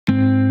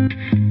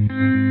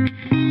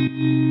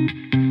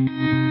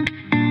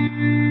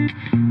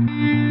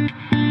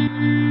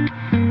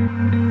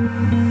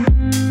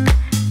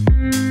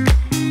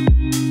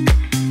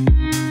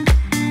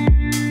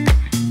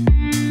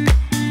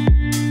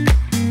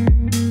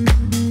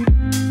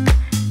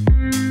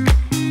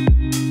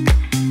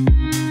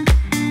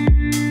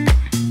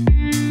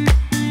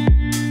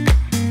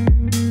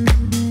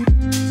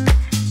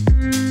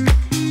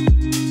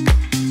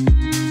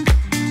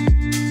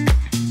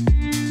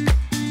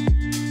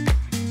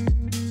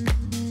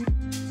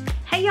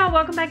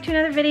welcome back to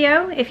another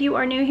video. If you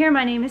are new here,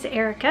 my name is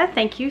Erica.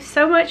 Thank you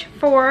so much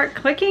for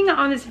clicking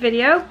on this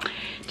video.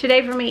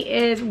 Today for me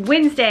is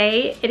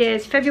Wednesday. It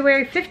is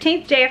February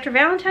 15th, day after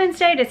Valentine's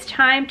Day. It's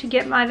time to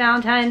get my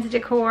Valentine's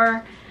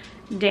decor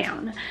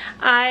down.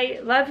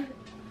 I love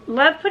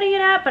putting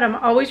it up, but I'm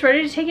always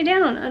ready to take it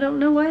down. I don't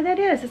know why that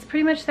is. It's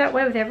pretty much that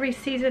way with every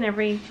season,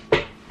 every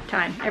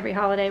time, every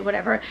holiday,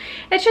 whatever.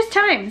 It's just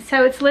time.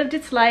 So it's lived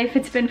its life.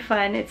 It's been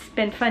fun. It's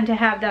been fun to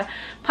have the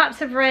pops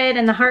of red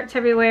and the hearts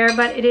everywhere,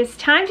 but it is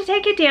time to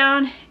take it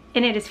down,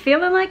 and it is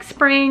feeling like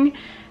spring.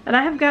 And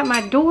I have got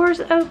my doors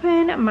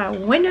open, my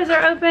windows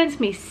are open. It's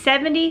me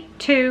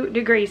 72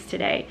 degrees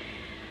today.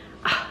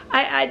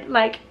 I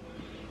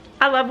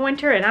love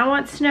winter and I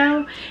want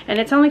snow, and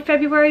it's only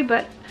February,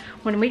 but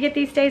when we get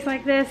these days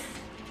like this,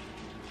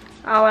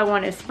 all I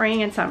want is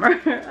spring and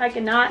summer.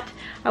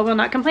 I will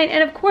not complain.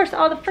 And of course,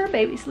 all the fur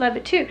babies love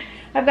it too.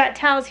 I've got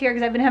towels here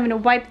because I've been having to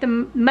wipe the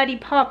muddy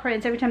paw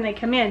prints every time they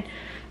come in.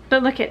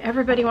 But look,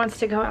 everybody wants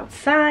to go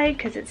outside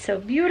because it's so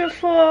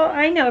beautiful.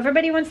 I know,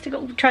 everybody wants to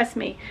go. Trust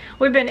me,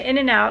 we've been in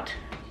and out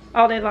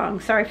all day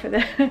long. Sorry for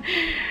the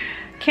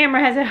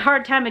camera has a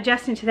hard time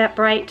adjusting to that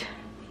bright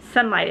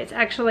sunlight. It's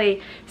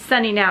actually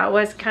sunny now. It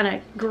was kind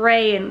of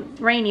gray and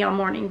rainy all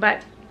morning,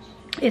 but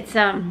it's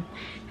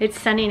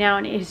sunny now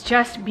and it's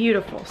just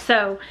beautiful.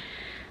 So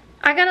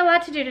I got a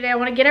lot to do today. I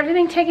want to get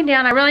everything taken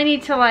down. I really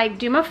need to like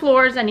do my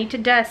floors. I need to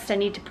dust. I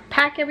need to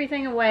pack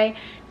everything away.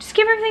 Just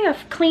give everything a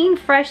clean,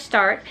 fresh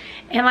start.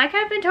 And like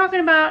I've been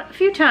talking about a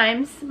few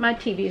times, my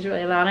TV is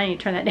really loud. I need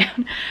to turn that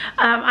down.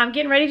 I'm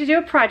getting ready to do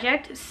a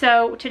project.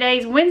 So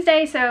today's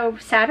Wednesday, so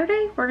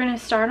Saturday we're going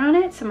to start on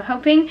it. So I'm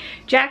hoping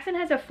Jackson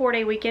has a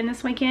 4-day weekend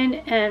this weekend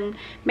and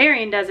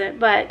Marion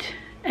doesn't,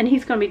 and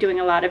he's going to be doing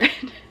a lot of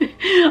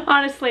it.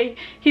 Honestly,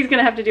 he's going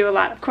to have to do a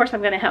lot. Of course,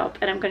 I'm going to help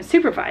and I'm going to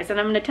supervise and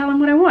I'm going to tell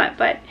him what I want,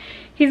 but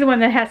he's the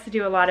one that has to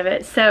do a lot of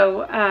it.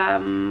 So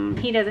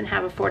he doesn't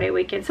have a 4-day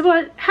weekend. So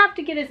we'll have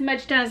to get as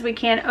much done as we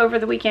can over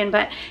the weekend,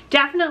 but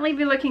definitely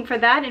be looking for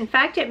that. In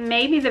fact, it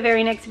may be the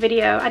very next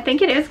video. I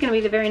think it is going to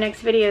be the very next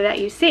video that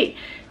you see.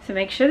 So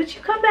make sure that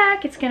you come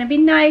back. It's going to be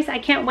nice. I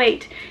can't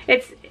wait.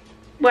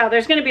 Well,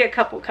 there's going to be a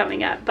couple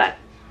coming up, but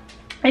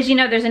as you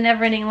know, there's a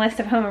never-ending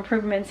list of home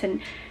improvements and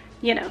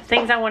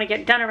things I want to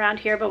get done around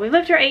here, but we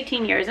lived here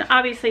 18 years and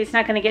obviously it's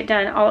not going to get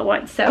done all at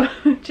once, so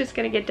just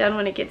going to get done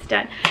when it gets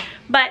done.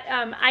 But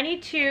I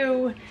need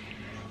to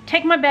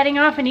take my bedding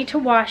off. I need to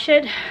wash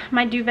it.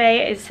 My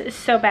duvet is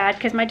so bad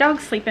because my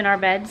dogs sleep in our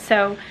bed,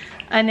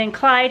 and then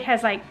Clyde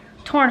has like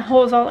torn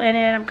holes all in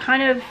it.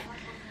 I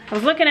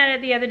was looking at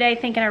it the other day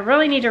thinking I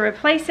really need to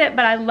replace it,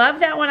 but I love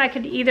that one. I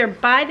could either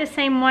buy the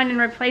same one and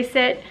replace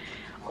it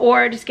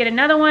or just get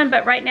another one,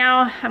 but right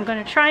now I'm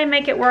going to try and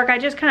make it work. I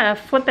just kind of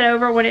flip it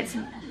over when it's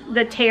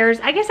the tears.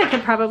 I guess I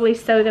could probably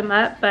sew them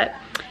up, but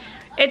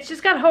it's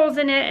just got holes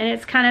in it, and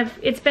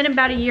it's been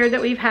about a year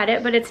that we've had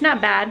it, but it's not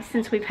bad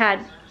since we've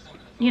had,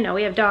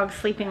 we have dogs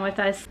sleeping with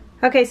us.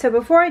 Okay, so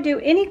before I do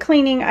any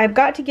cleaning, I've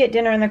got to get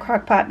dinner in the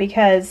crock pot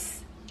because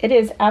it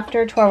is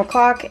after 12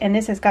 o'clock and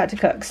this has got to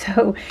cook.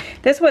 So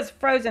this was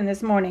frozen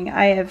this morning.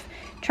 I have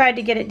tried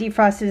to get it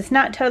defrosted. It's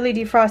not totally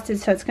defrosted,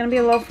 so it's going to be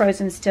a little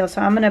frozen still.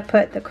 So I'm going to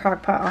put the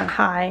crock pot on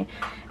high.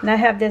 And I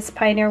have this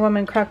Pioneer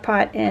Woman crock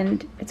pot,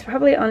 and it's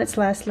probably on its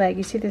last leg.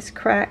 You see this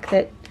crack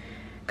that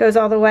goes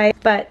all the way,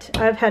 but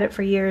I've had it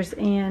for years,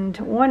 and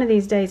one of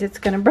these days it's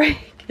going to break.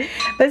 But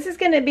this is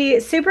going to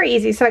be super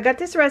easy. So I got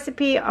this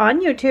recipe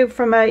on YouTube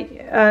from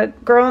a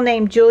girl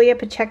named Julia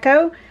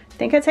Pacheco. I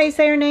think that's how you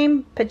say her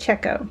name,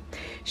 Pacheco.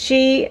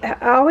 She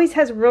always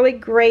has really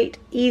great,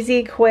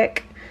 easy,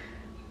 quick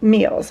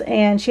meals,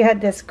 and she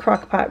had this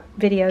crock pot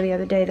video the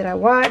other day that I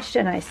watched,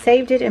 and I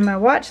saved it in my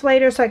watch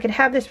later so I could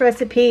have this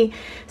recipe.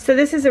 So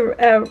this is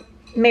a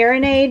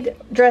marinade,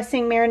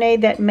 dressing marinade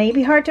that may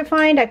be hard to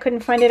find. I couldn't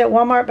find it at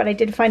Walmart, but I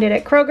did find it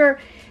at Kroger.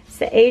 It's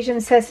the Asian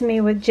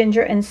sesame with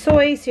ginger and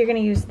soy, so you're going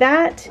to use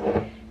that.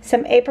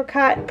 Some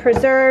apricot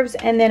preserves,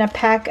 and then a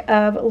pack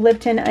of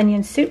Lipton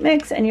onion soup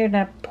mix, and you're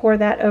going to pour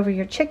that over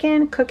your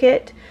chicken, cook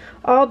it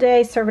all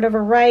day, serve it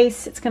over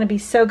rice. It's going to be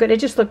so good. It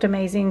just looked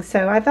amazing,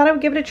 so I thought I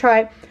would give it a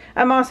try.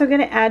 I'm also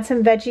going to add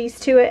some veggies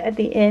to it at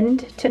the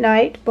end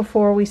tonight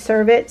before we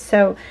serve it,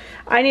 so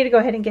I need to go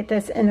ahead and get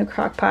this in the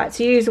crock pot.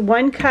 So you use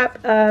 1 cup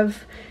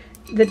of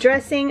the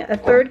dressing, a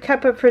 1/3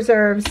 cup of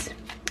preserves,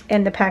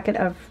 and the packet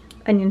of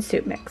onion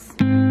soup mix.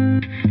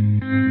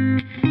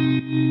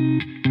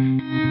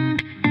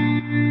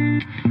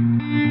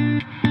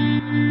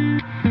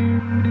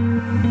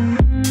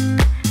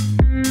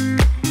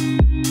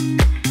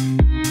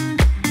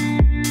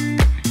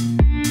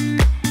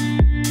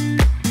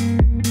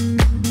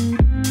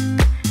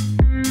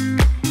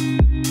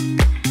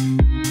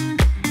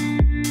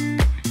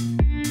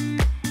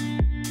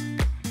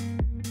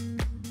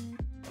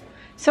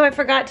 So I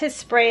forgot to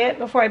spray it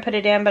before I put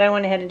it in, but I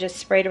went ahead and just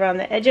sprayed around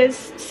the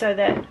edges so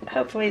that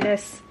hopefully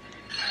this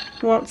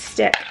won't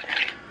stick.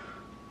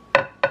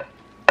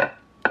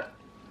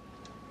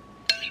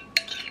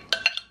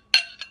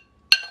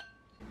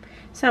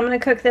 So I'm going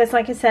to cook this,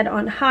 like I said,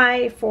 on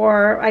high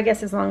for, I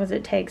guess, as long as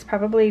it takes.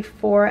 Probably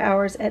 4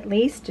 hours at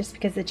least, just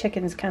because the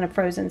chicken's kind of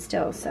frozen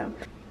still, so.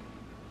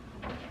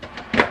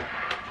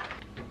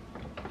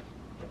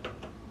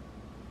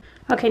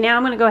 Okay, now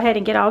I'm going to go ahead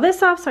and get all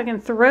this off so I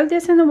can throw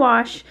this in the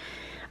wash.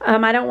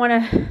 I don't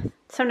want to,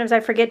 sometimes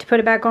I forget to put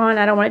it back on.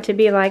 I don't want it to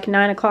be like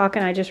 9 o'clock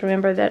and I just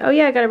remember that, oh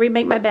yeah, I got to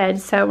remake my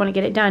bed. So I want to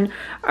get it done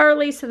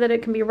early so that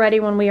it can be ready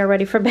when we are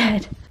ready for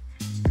bed.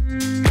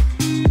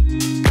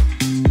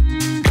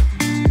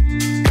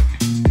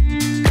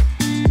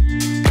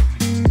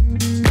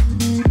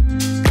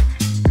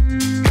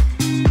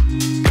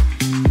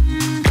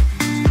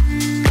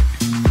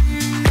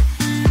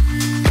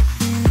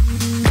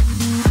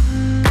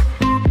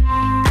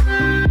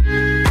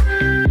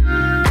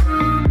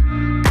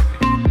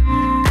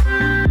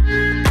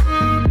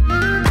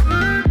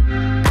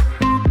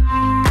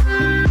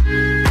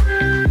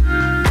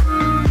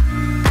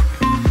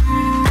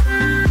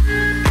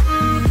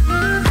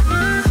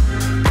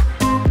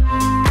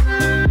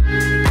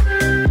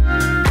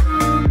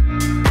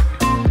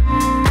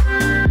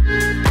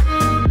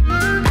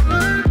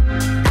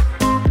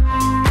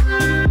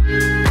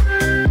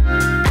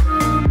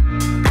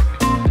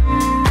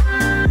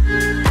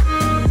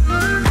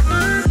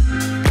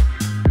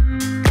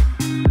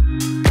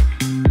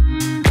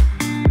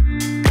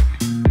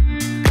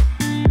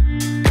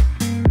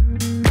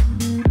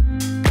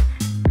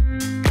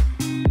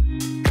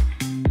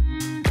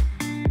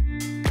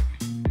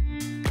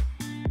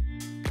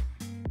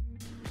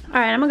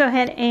 Alright, I'm gonna go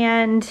ahead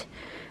and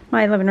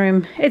my living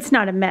room, it's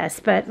not a mess,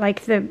 but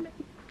like the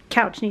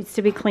couch needs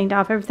to be cleaned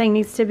off. Everything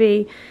needs to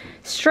be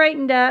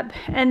straightened up,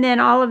 and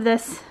then all of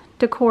this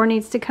decor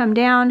needs to come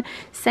down.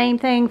 Same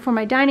thing for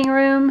my dining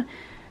room.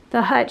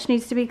 The hutch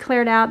needs to be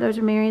cleared out. Those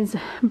are Marion's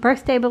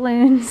birthday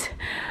balloons.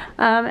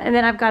 And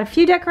then I've got a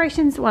few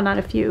decorations, well, not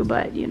a few,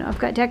 but you know, I've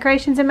got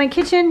decorations in my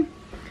kitchen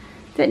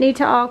that need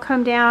to all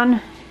come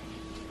down.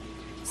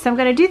 So I'm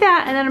gonna do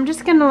that, and then I'm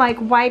just gonna like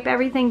wipe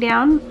everything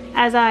down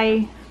as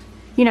I,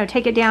 you know,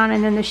 take it down,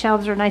 and then the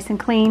shelves are nice and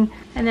clean.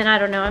 And then I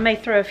don't know, I may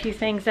throw a few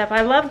things up.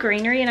 I love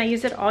greenery and I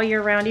use it all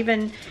year round,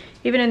 even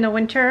in the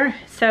winter.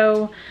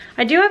 So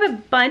I do have a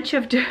bunch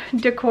of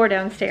decor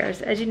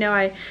downstairs. As you know,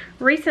 I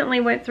recently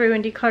went through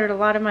and decluttered a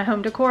lot of my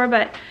home decor,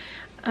 but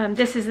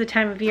this is the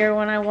time of year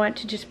when I want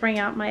to just bring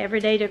out my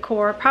everyday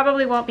decor.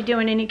 Probably won't be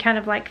doing any kind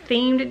of like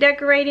themed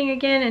decorating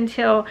again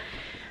until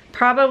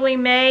probably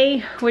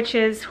May, which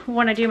is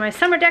when I do my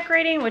summer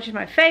decorating, which is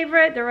my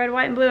favorite, the red,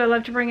 white, and blue. I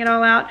love to bring it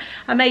all out.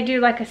 I may do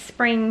like a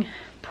spring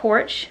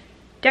porch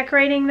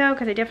decorating though,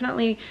 because I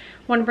definitely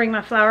want to bring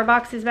my flower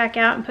boxes back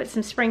out and put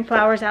some spring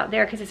flowers out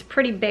there, because it's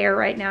pretty bare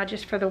right now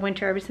just for the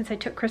winter ever since I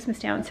took Christmas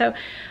down. So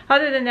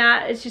other than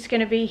that, it's just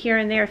going to be here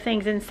and there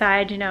things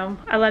inside. You know,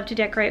 I love to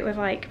decorate with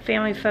like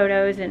family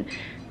photos and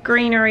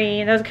greenery,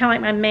 and those are kind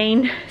of like my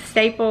main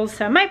staples.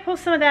 So I might pull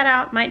some of that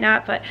out, might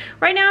not, but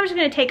right now I'm just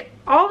going to take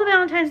all the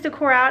Valentine's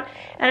decor out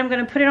and I'm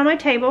going to put it on my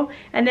table,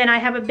 and then I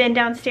have a bin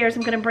downstairs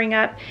I'm going to bring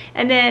up,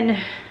 and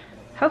then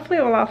hopefully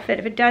it will all fit.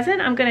 If it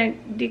doesn't, I'm going to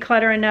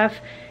declutter enough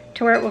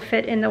to where it will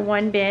fit in the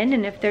one bin,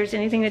 and if there's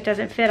anything that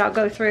doesn't fit, I'll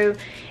go through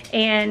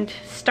and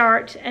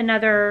start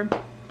another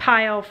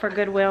pile for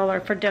Goodwill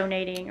or for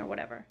donating or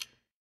whatever.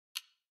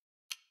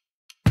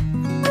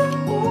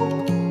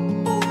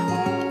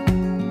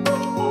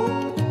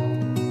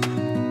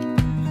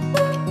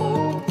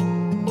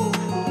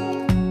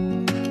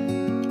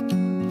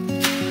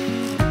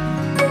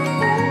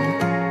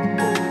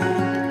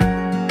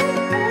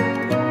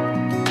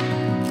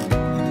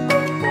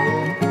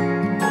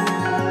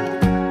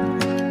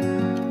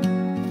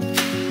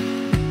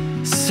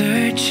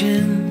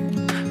 Searching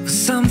for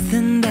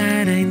something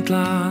that ain't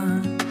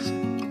lost.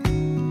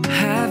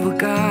 Have we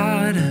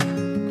got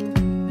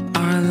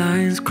our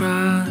lines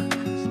crossed?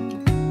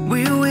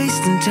 We're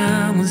wasting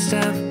time on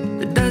stuff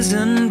that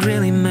doesn't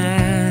really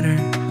matter,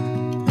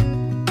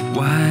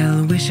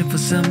 while wishing for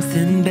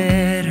something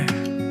better.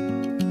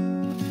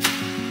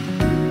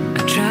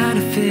 I try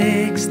to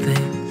fix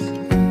things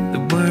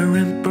that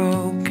weren't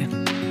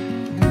broken,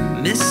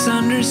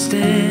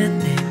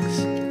 misunderstandings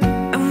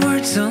and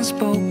words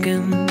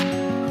unspoken.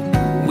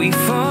 We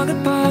fall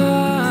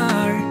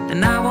apart,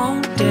 and I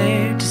won't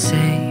dare to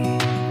say,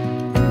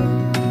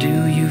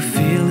 do you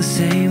feel the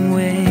same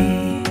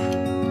way?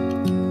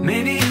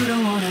 Maybe you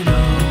don't wanna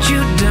know, but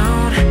you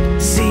don't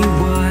see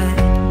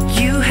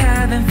what you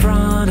have in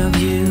front of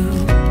you.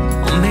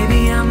 Or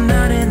maybe I'm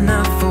not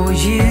enough for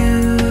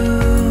you,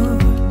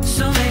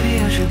 so maybe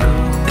I should go.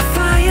 If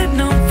I had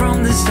known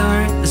from the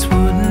start, this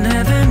wouldn't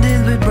have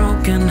ended with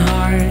broken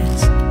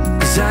hearts,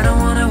 'cause I don't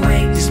wanna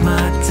waste my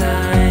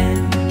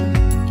time.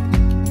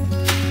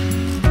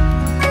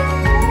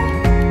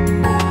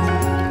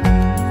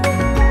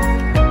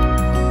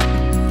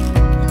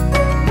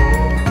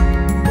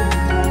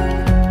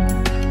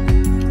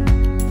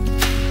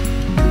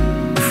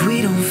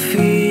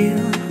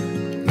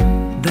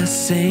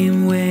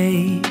 Same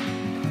way.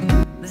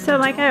 So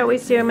like I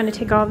always do, I'm going to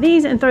take all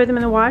these and throw them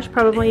in the wash,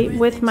 probably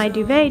with my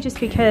duvet, just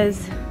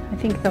because I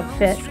think they'll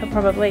fit.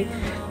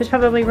 There's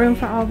probably room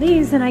for all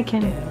these, and I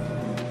can,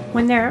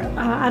 when they're,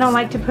 I don't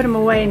like to put them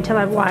away until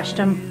I've washed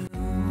them.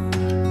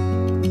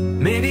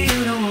 Maybe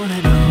you don't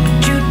wanna know,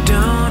 you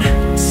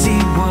don't see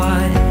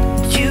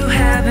what you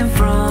have in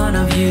front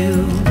of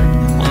you.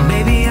 Or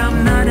maybe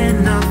I'm not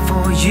enough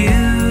for you,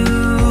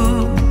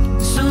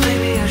 so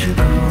maybe I should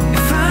go.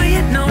 If I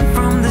had known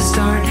from the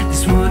start,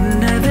 this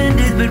wouldn't have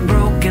ended with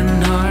broken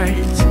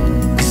hearts.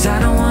 Cause I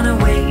don't wanna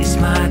waste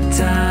my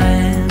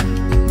time,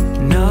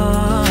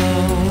 no.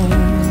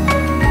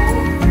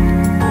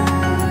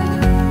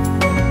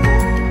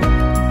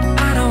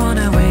 I don't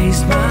wanna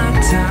waste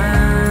my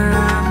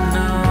time,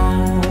 no.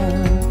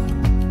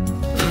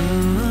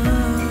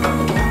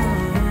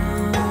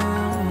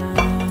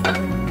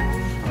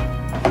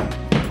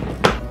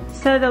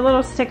 So the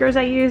little stickers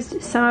I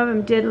used, some of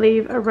them did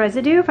leave a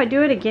residue. If I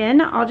do it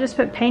again, I'll just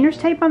put painter's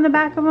tape on the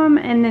back of them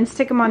and then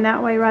stick them on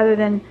that way rather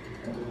than,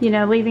 you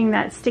know, leaving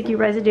that sticky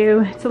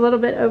residue. It's a little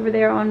bit over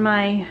there on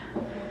my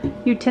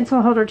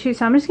utensil holder too,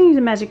 so I'm just gonna use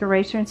a magic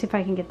eraser and see if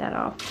I can get that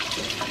off.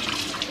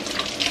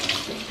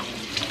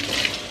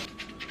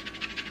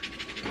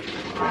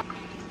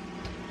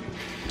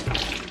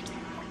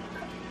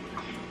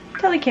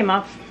 Totally came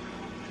off.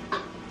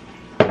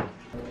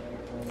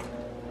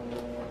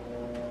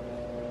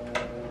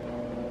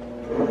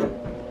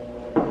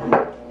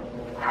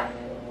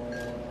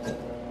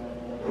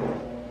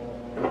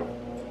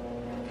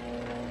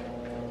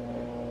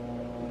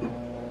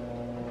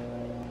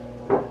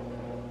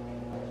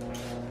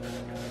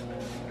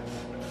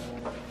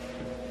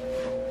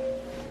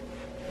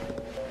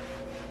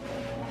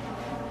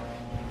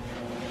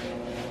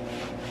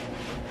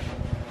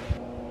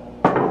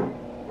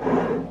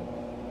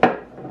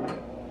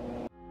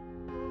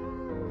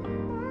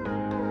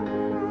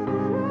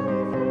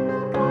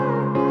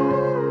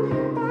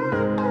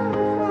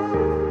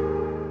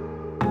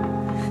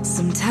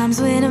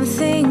 Sometimes when I'm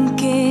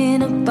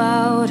thinking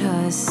about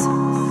us,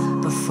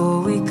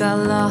 before we got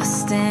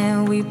lost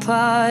and we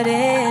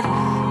parted,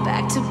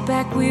 back to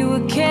back we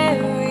would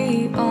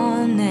carry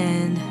on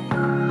and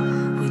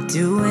we'd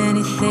do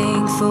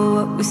anything for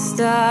what we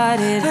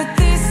started. But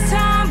this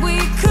time we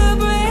could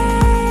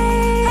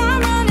break.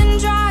 I'm running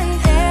dry,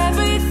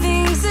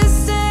 everything's the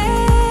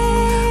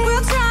same.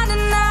 We'll try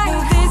tonight,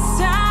 but this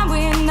time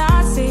we're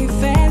not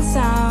safe and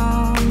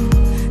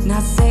sound.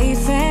 Not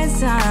safe and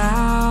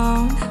sound.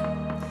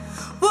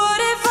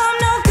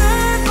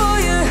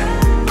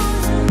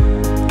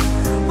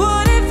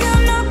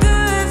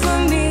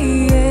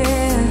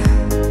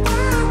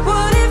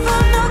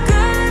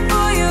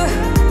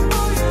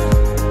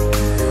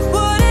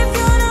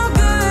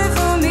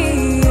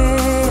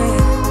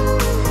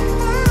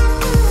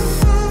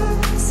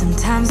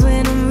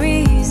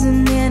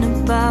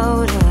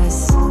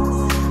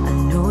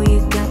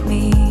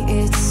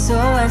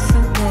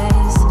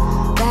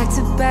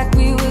 Back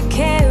we would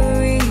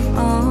carry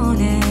on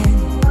and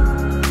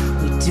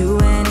we'd do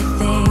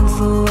anything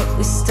for what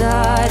we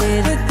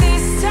started. But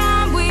this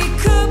time we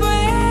could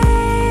break.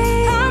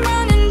 I'm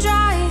running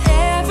dry,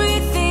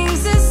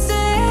 everything's the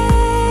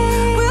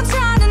same. We'll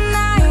try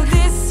tonight, but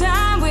this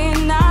time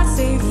we're not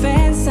safe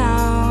and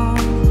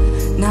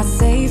sound. Not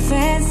safe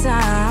and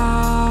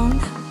sound.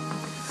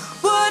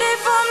 What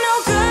if I'm no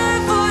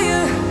good for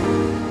you?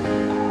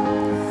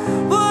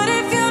 What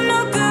if you're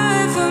no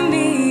good for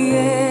me?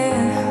 Yeah.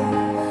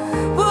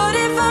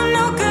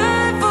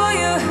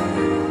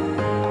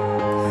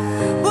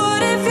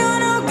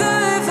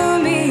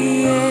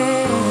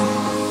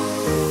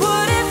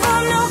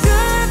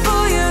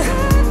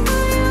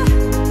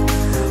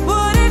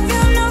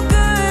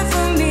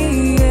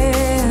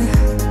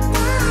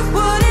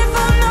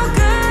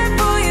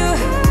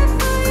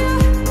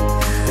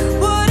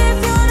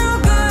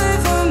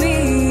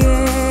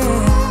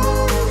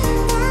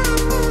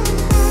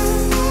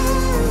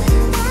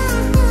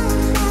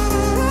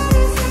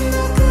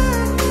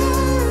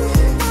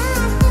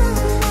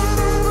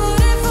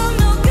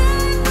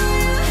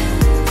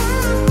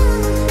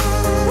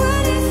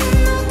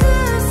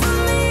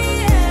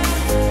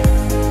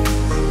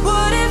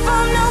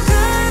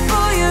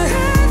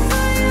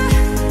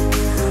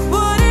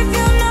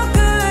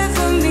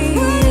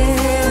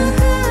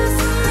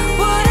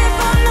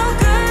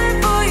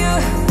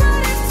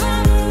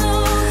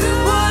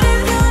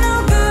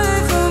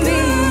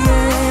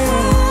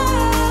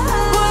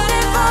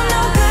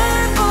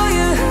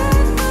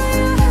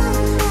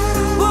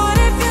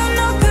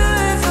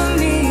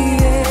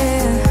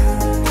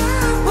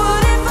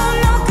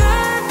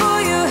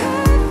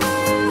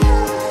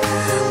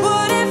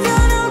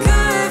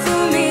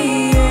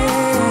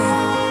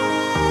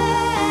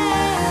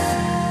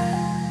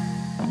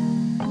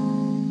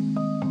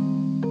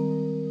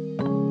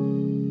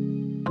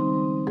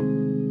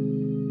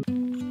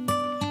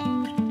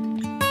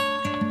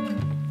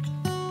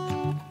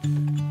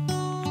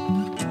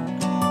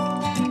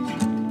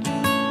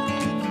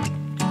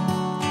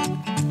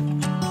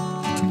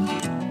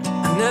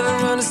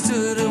 Never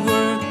understood a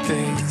word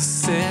they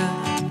said.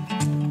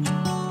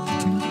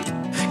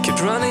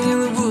 Kept running in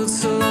the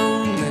woods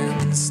alone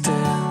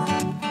instead.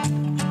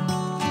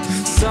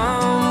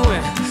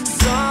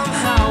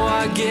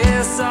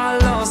 guess I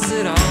lost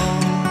it all.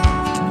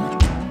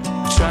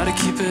 Try to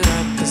keep it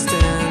up and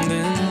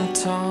standing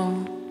tall.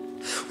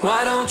 Why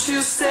don't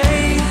you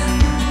stay,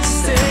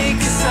 stay,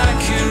 'cause I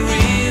could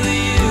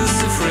really use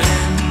a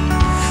friend.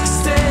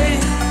 Stay,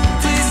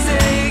 please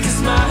stay,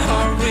 'cause my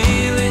heart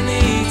really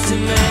needs a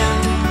man.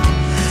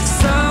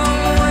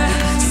 Somewhere,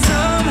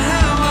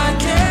 somehow, I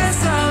guess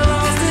I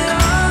lost it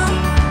all.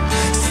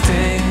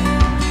 Stay,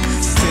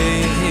 stay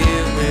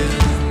here with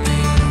me.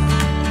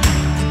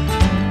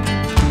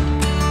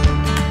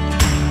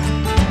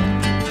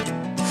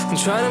 And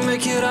try to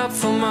make it up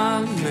for my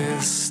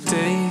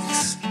mistakes.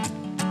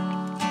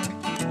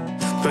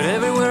 But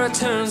everywhere I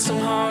turn, some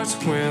hearts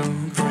will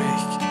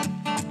break.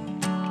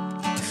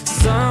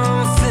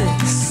 Something,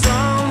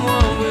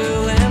 someone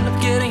will end up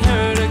getting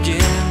hurt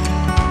again.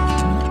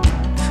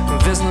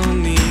 There's no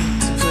need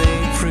to play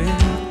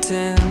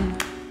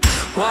pretend.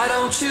 Why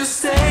don't you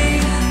stay,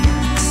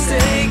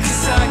 stay,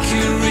 'cause I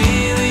could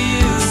really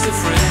use a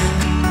friend.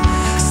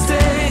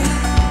 Stay,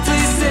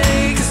 please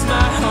stay, 'cause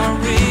my heart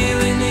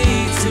really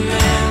needs a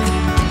man.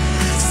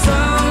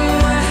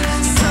 Somewhere,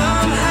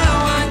 somehow,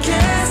 I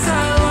guess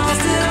I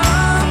lost it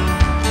all.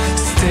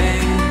 Stay,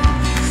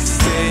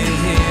 stay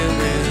here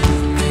with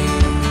me.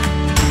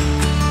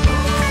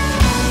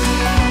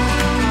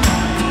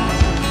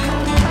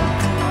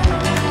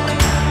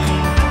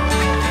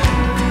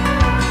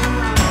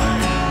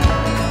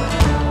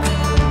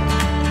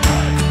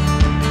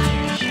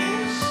 You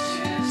used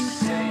to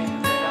say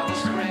that I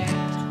was great,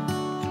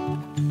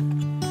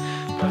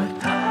 but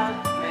I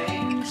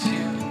made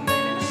too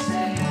many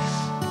mistakes.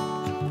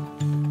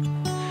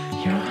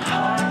 Your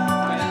heart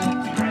will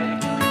break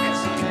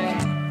because of me,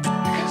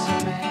 because of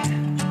me.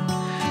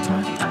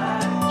 But I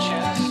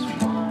just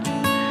want,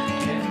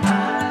 yeah,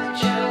 I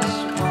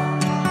just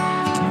want,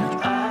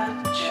 yeah, I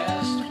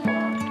just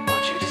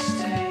want you to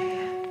stay.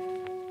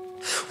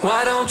 Why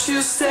don't you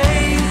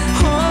stay,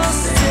 oh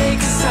stay,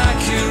 'cause I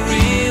could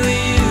really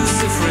use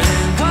a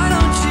friend. Why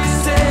don't you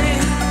stay,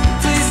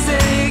 please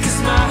stay, 'cause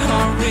my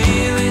heart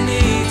really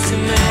needs a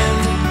man.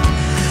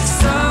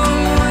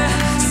 Somewhere,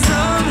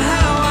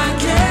 somehow, I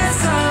guess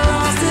I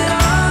lost it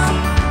all.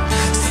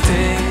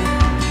 Stay,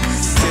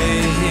 stay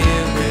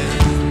here with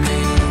me.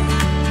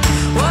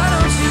 Why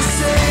don't you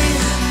stay,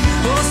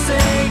 oh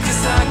stay,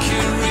 'cause I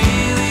could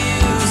really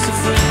use a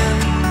friend.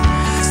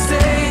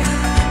 Stay,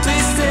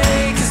 please stay,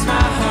 'cause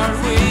my heart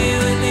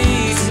really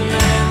needs a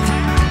man.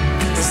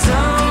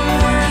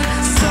 Somewhere,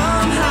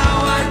 somehow,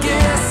 I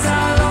guess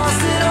I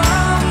lost it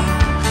all.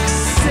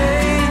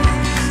 Stay,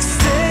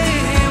 stay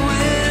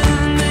with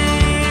me.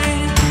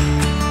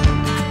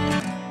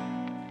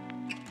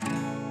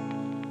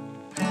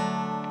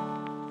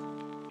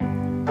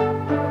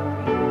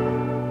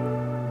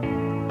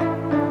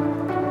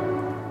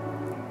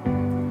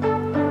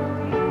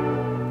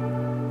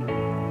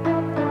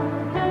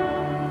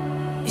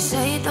 You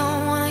say you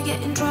don't wanna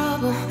get in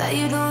trouble, that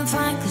you're doing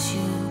fine 'cause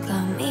you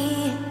got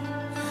me.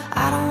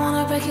 I don't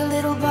wanna break your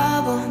little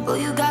bubble, but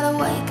you gotta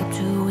wake up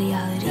to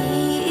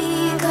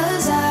reality.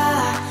 'Cause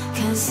I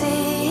can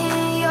see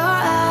in your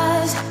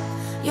eyes,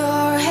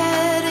 your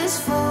head is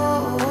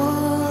full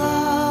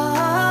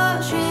of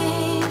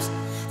dreams.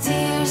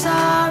 Tears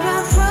are a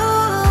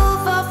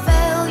proof of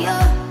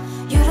failure.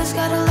 You just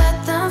gotta let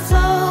them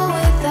flow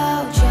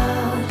without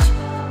judge.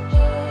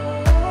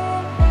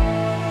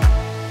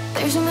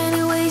 There's so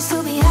many ways to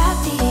be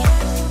happy.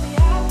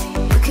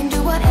 You can do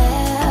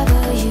whatever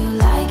you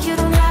like. You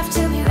don't have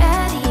to be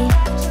ready.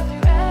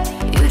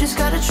 You just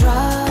gotta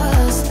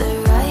trust the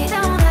right.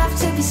 Don't have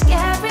to be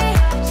scary.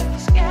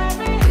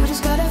 You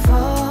just gotta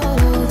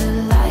follow the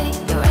light.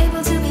 You're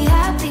able to be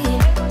happy.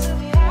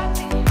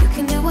 You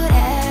can do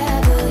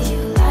whatever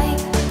you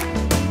like.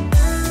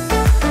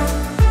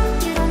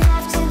 You don't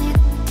have to be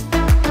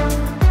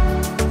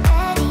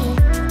ready.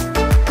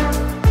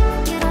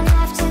 You don't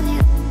have to be.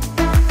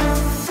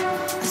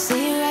 I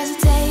see you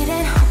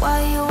hesitating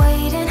while you're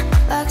waiting,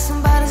 like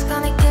somebody's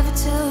gonna give it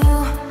to you.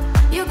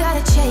 You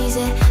gotta chase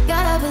it,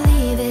 gotta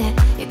believe it.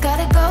 You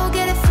gotta go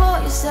get it for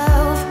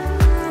yourself.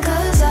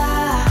 'Cause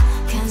I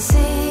can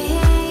see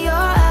in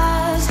your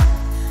eyes,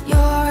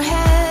 your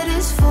head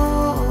is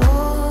full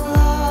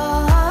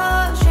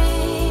of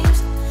dreams.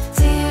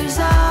 Tears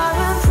are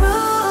a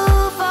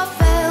proof of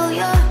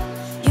failure.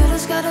 You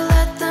just gotta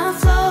let them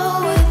flow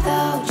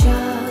without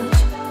judge.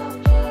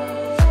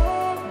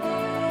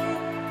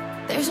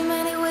 There's so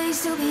many ways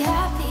to be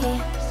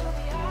happy.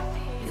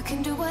 You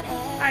can do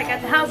whatever. I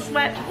got the house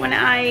swept when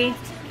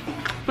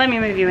let me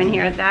move you in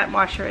here. That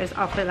washer is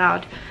awfully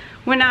loud.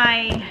 When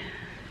I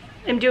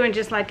am doing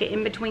just like an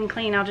in-between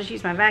clean, I'll just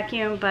use my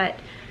vacuum, but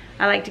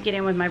I like to get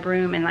in with my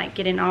broom and like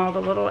get in all the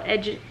little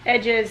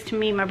edges. To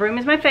me, my broom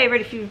is my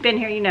favorite. If you've been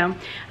here, you know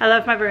I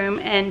love my broom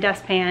and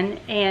dustpan,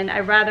 and I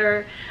would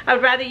rather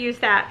use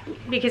that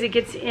because it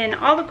gets in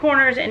all the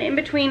corners and in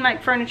between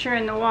like furniture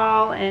and the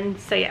wall. And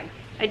so yeah,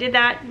 I did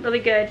that really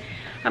good.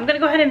 I'm gonna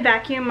go ahead and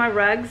vacuum my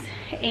rugs,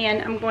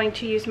 and I'm going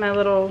to use my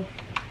little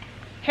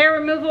hair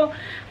removal.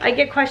 I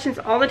get questions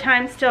all the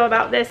time still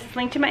about this. It's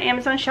linked to my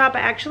Amazon shop. I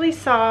actually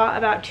saw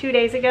about 2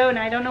 days ago, and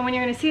I don't know when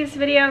you're going to see this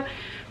video,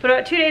 but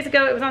about 2 days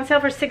ago it was on sale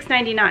for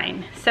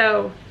 $6.99.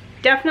 So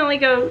definitely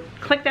go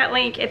click that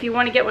link if you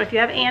want to get one. If you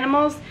have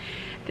animals,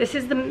 this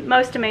is the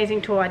most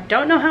amazing tool. I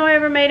don't know how I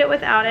ever made it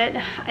without it.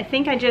 I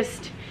think I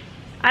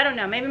don't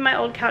know, maybe my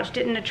old couch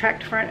didn't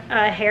attract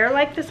hair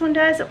like this one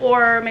does,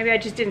 or maybe I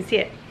just didn't see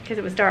it because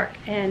it was dark,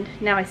 and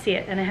now I see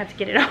it and I have to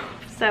get it off.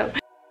 So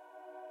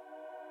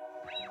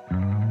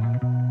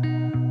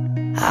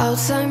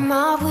outside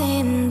my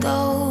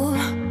window,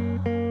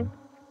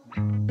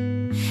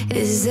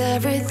 is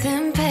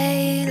everything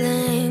pale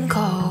and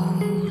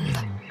cold?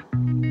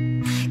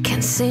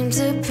 Can't seem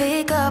to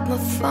pick up my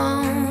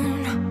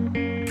phone.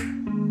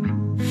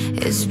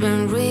 It's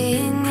been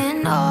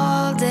ringing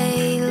all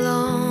day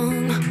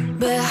long.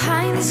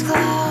 Behind these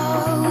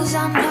clouds,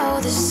 I know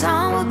the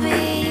sun will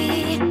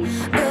be,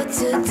 but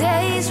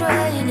today's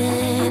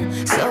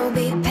raining, so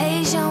be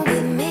patient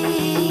with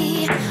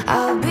me.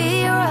 I'll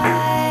be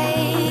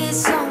right.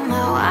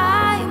 Somehow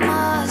I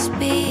must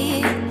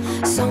be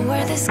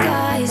somewhere the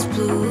sky is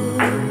blue.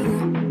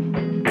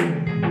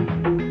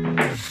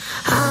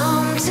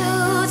 I'm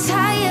too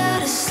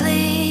tired to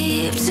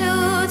sleep,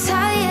 too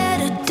tired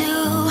to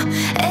do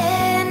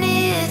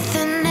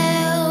anything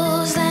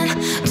else than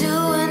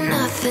doing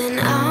nothing.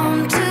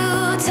 I'm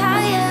too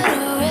tired to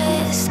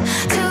rest,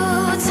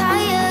 too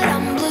tired,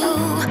 I'm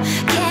blue.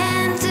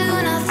 Can't do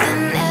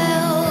nothing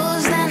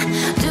else than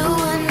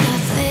doing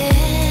nothing.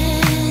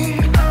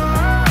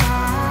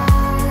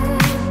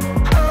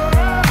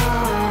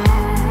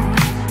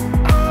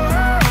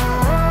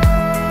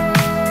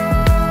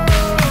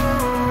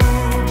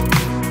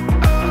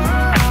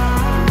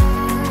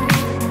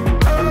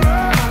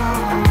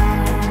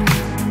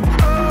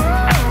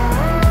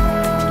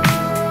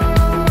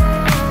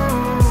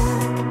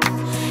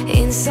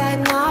 Inside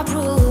my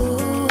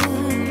room,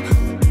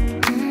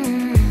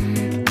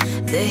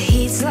 the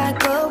heat's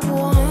like a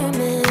warm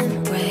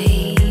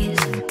embrace.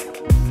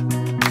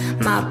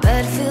 My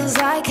bed feels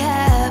like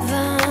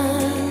heaven.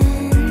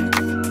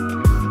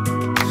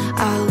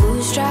 I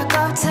lose track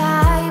of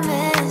time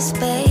and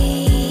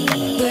space.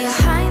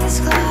 Behind these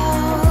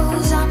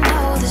clouds, I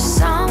know the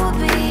sun will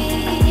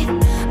be,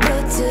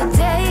 but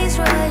today's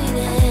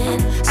raining,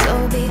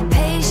 so be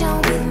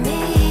patient with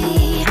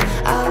me.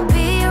 I'll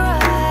be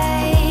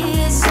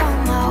right.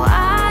 Somehow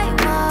I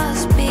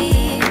must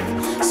be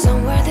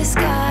somewhere the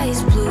sky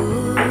is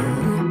blue.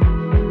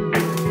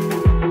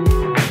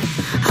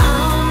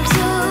 I'm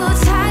too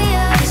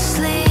tired to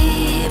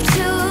sleep,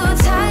 too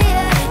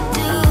tired to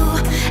do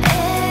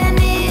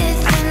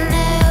anything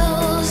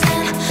else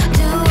than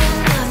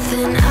doing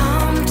nothing.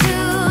 I'm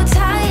too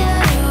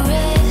tired to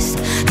rest,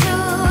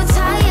 too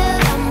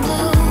tired, I'm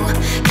blue.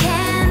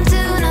 Can't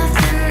do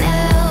nothing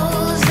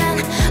else than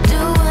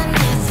doing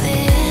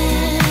nothing.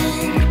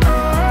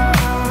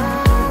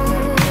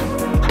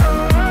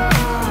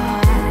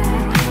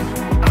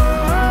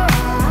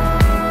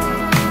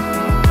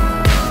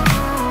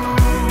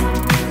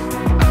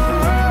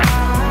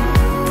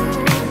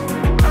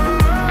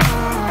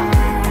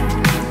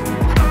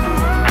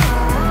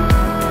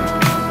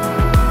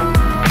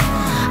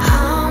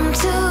 I'm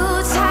too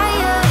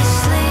tired to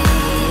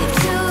sleep,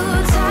 too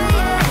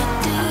tired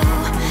to do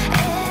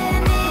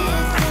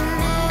anything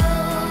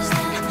else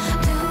than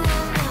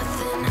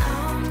doing nothing.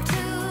 I'm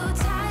too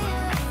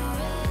tired to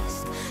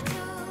rest,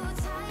 too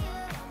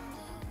tired.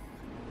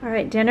 all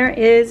right, dinner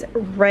is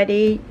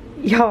ready.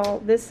 Y'all,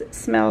 this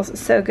smells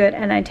so good,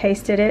 and I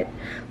tasted it,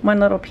 one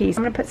little piece.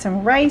 I'm gonna put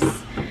some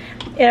rice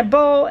in a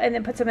bowl and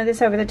then put some of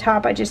this over the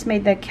top. I just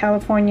made the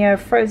California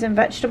frozen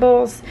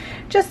vegetables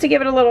just to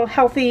give it a little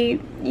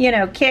healthy, you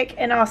know, kick.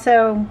 And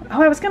also,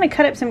 oh, I was gonna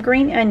cut up some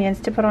green onions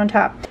to put on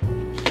top.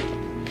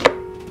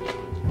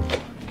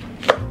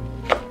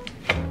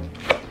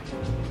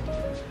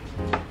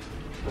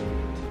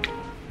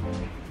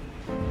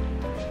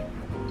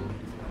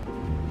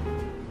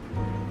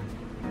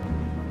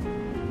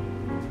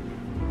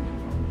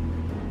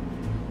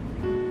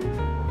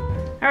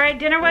 All right,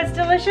 dinner was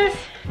delicious.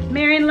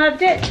 Marion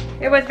loved it.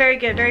 It was very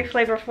good, very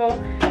flavorful.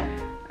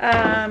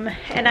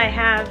 And I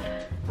have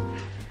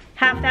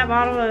half that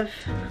bottle of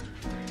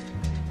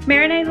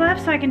marinade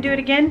left, so I can do it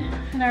again.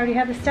 And I already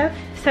have the stuff.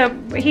 So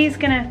he's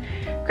gonna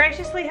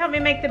graciously help me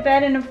make the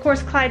bed, and of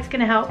course Clyde's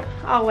gonna help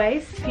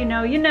always. If you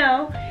know, you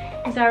know.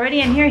 He's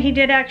already in here. He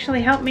did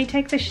actually help me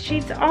take the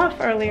sheets off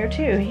earlier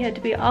too. He had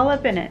to be all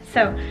up in it.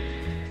 So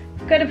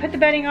I'm gonna put the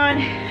bedding on,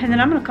 and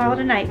then I'm gonna call it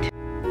a night.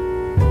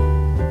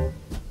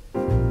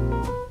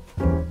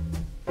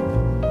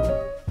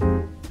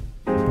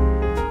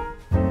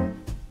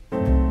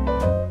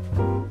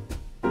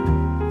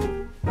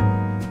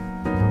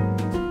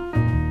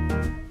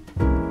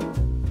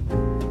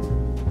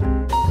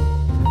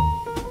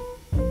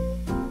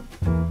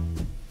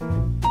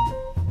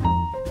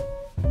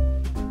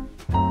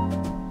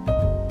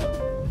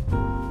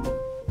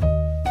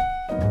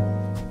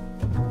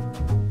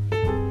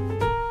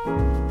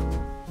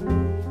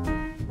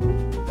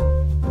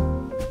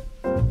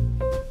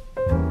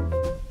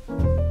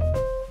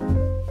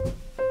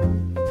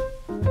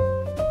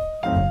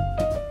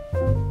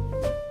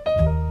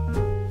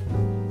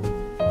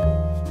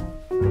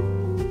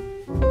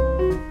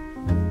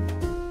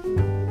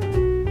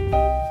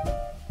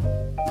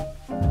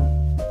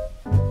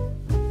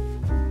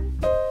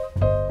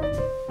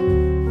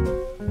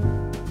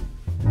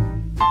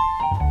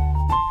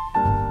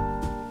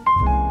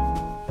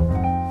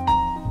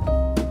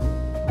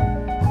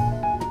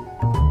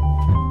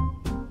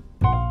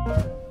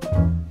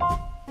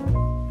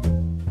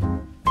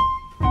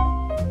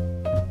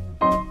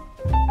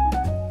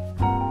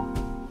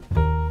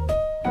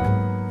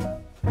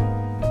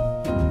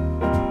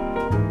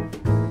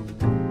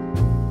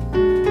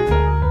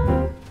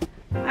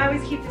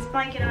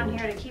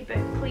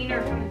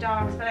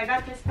 dogs, but I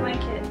got this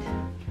blanket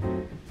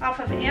off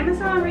of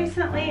Amazon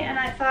recently, and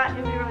I thought it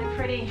would be really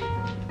pretty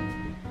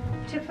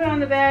to put on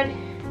the bed.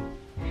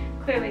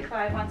 Clearly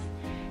Clyde wants,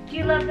 do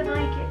you love the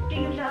blanket? Do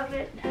you love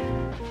it?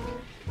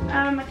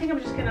 I think I'm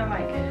just gonna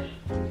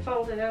like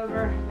fold it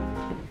over,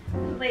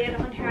 lay it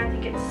on here. I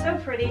think it's so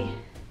pretty.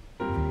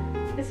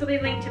 This will be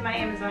linked to my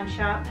Amazon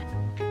shop.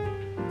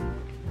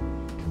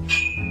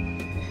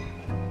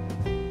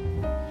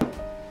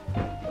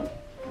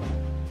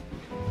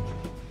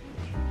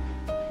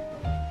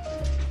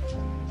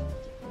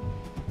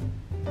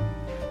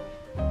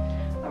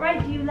 All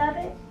right, do you love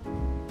it?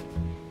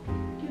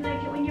 Do you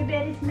like it when your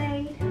bed is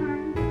made, huh?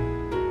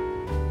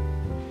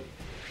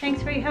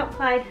 Thanks for your help,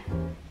 Clyde.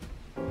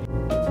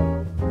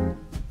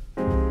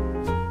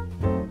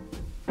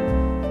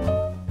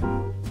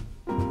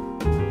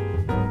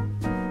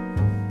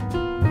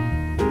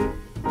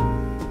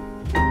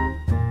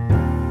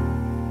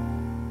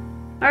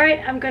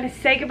 Alright, I'm going to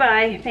say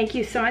goodbye. Thank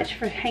you so much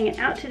for hanging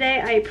out today.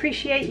 I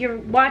appreciate your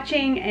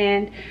watching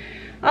and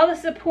all the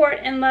support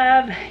and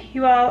love.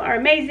 You all are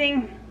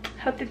amazing.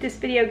 Hope that this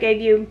video gave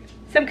you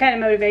some kind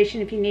of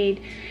motivation if you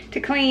need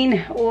to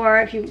clean, or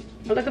if you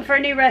were looking for a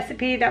new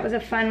recipe. That was a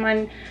fun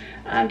one.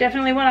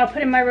 Definitely one I'll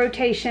put in my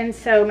rotation,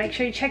 so make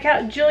sure you check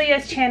out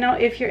Julia's channel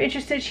if you're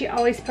interested. She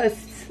always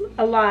posts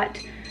a lot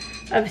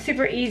of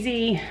super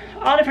easy,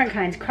 all different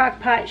kinds, crock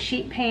pot,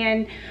 sheet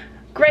pan,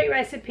 great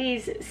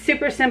recipes,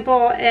 super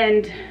simple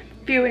and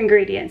few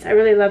ingredients. I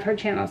really love her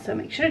channel, so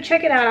make sure to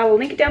check it out. I will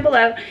link it down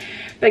below.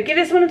 But give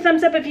this one a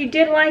thumbs up if you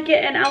did like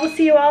it, and I will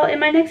see you all in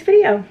my next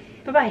video.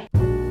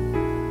 Bye-bye.